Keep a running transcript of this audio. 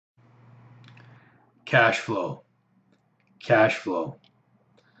Cash flow. Cash flow.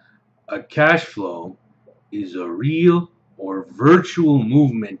 A cash flow is a real or virtual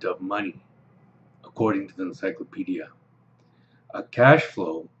movement of money, according to the encyclopedia. A cash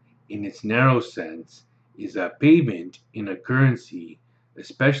flow, in its narrow sense, is a payment in a currency,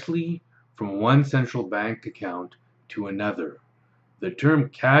 especially from one central bank account to another. The term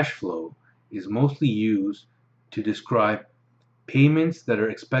cash flow is mostly used to describe payments that are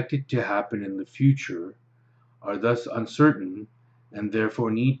expected to happen in the future, are thus uncertain, and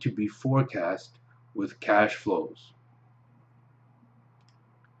therefore need to be forecast with cash flows.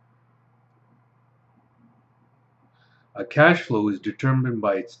 A cash flow is determined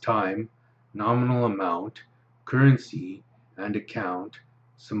by its time, nominal amount, currency, and account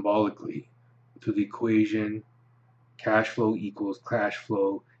symbolically through the equation cash flow equals cash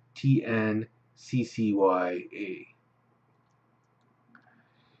flow TN CCYA.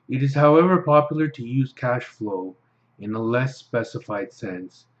 It is, however, popular to use cash flow in a less specified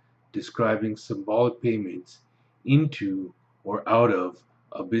sense, describing symbolic payments into or out of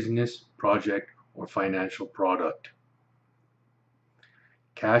a business, project, or financial product.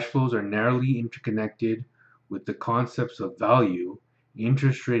 Cash flows are narrowly interconnected with the concepts of value,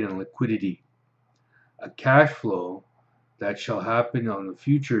 interest rate, and liquidity. A cash flow that shall happen on a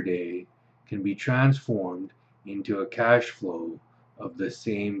future day can be transformed into a cash flow of the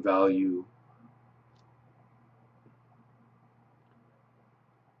same value.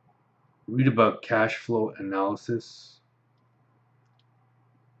 Read about cash flow analysis.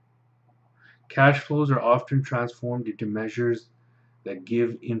 Cash flows are often transformed into measures that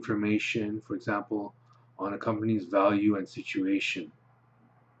give information, for example, on a company's value and situation.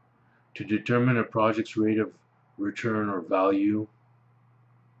 To determine a project's rate of return or value,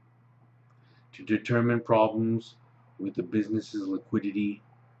 to determine problems with the business's liquidity,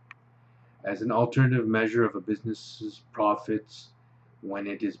 as an alternative measure of a business's profits when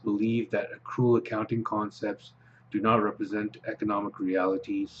it is believed that accrual accounting concepts do not represent economic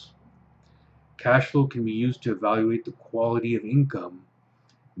realities. Cash flow can be used to evaluate the quality of income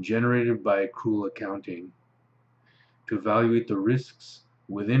generated by accrual accounting, to evaluate the risks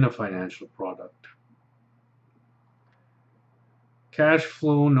within a financial product. Cash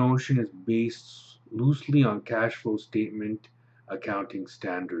flow notion is based loosely on cash flow statement accounting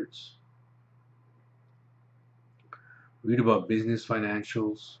standards. Read about business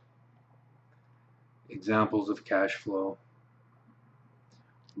financials, examples of cash flow.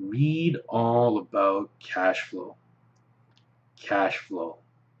 Read all about cash flow, cash flow,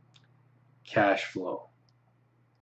 cash flow.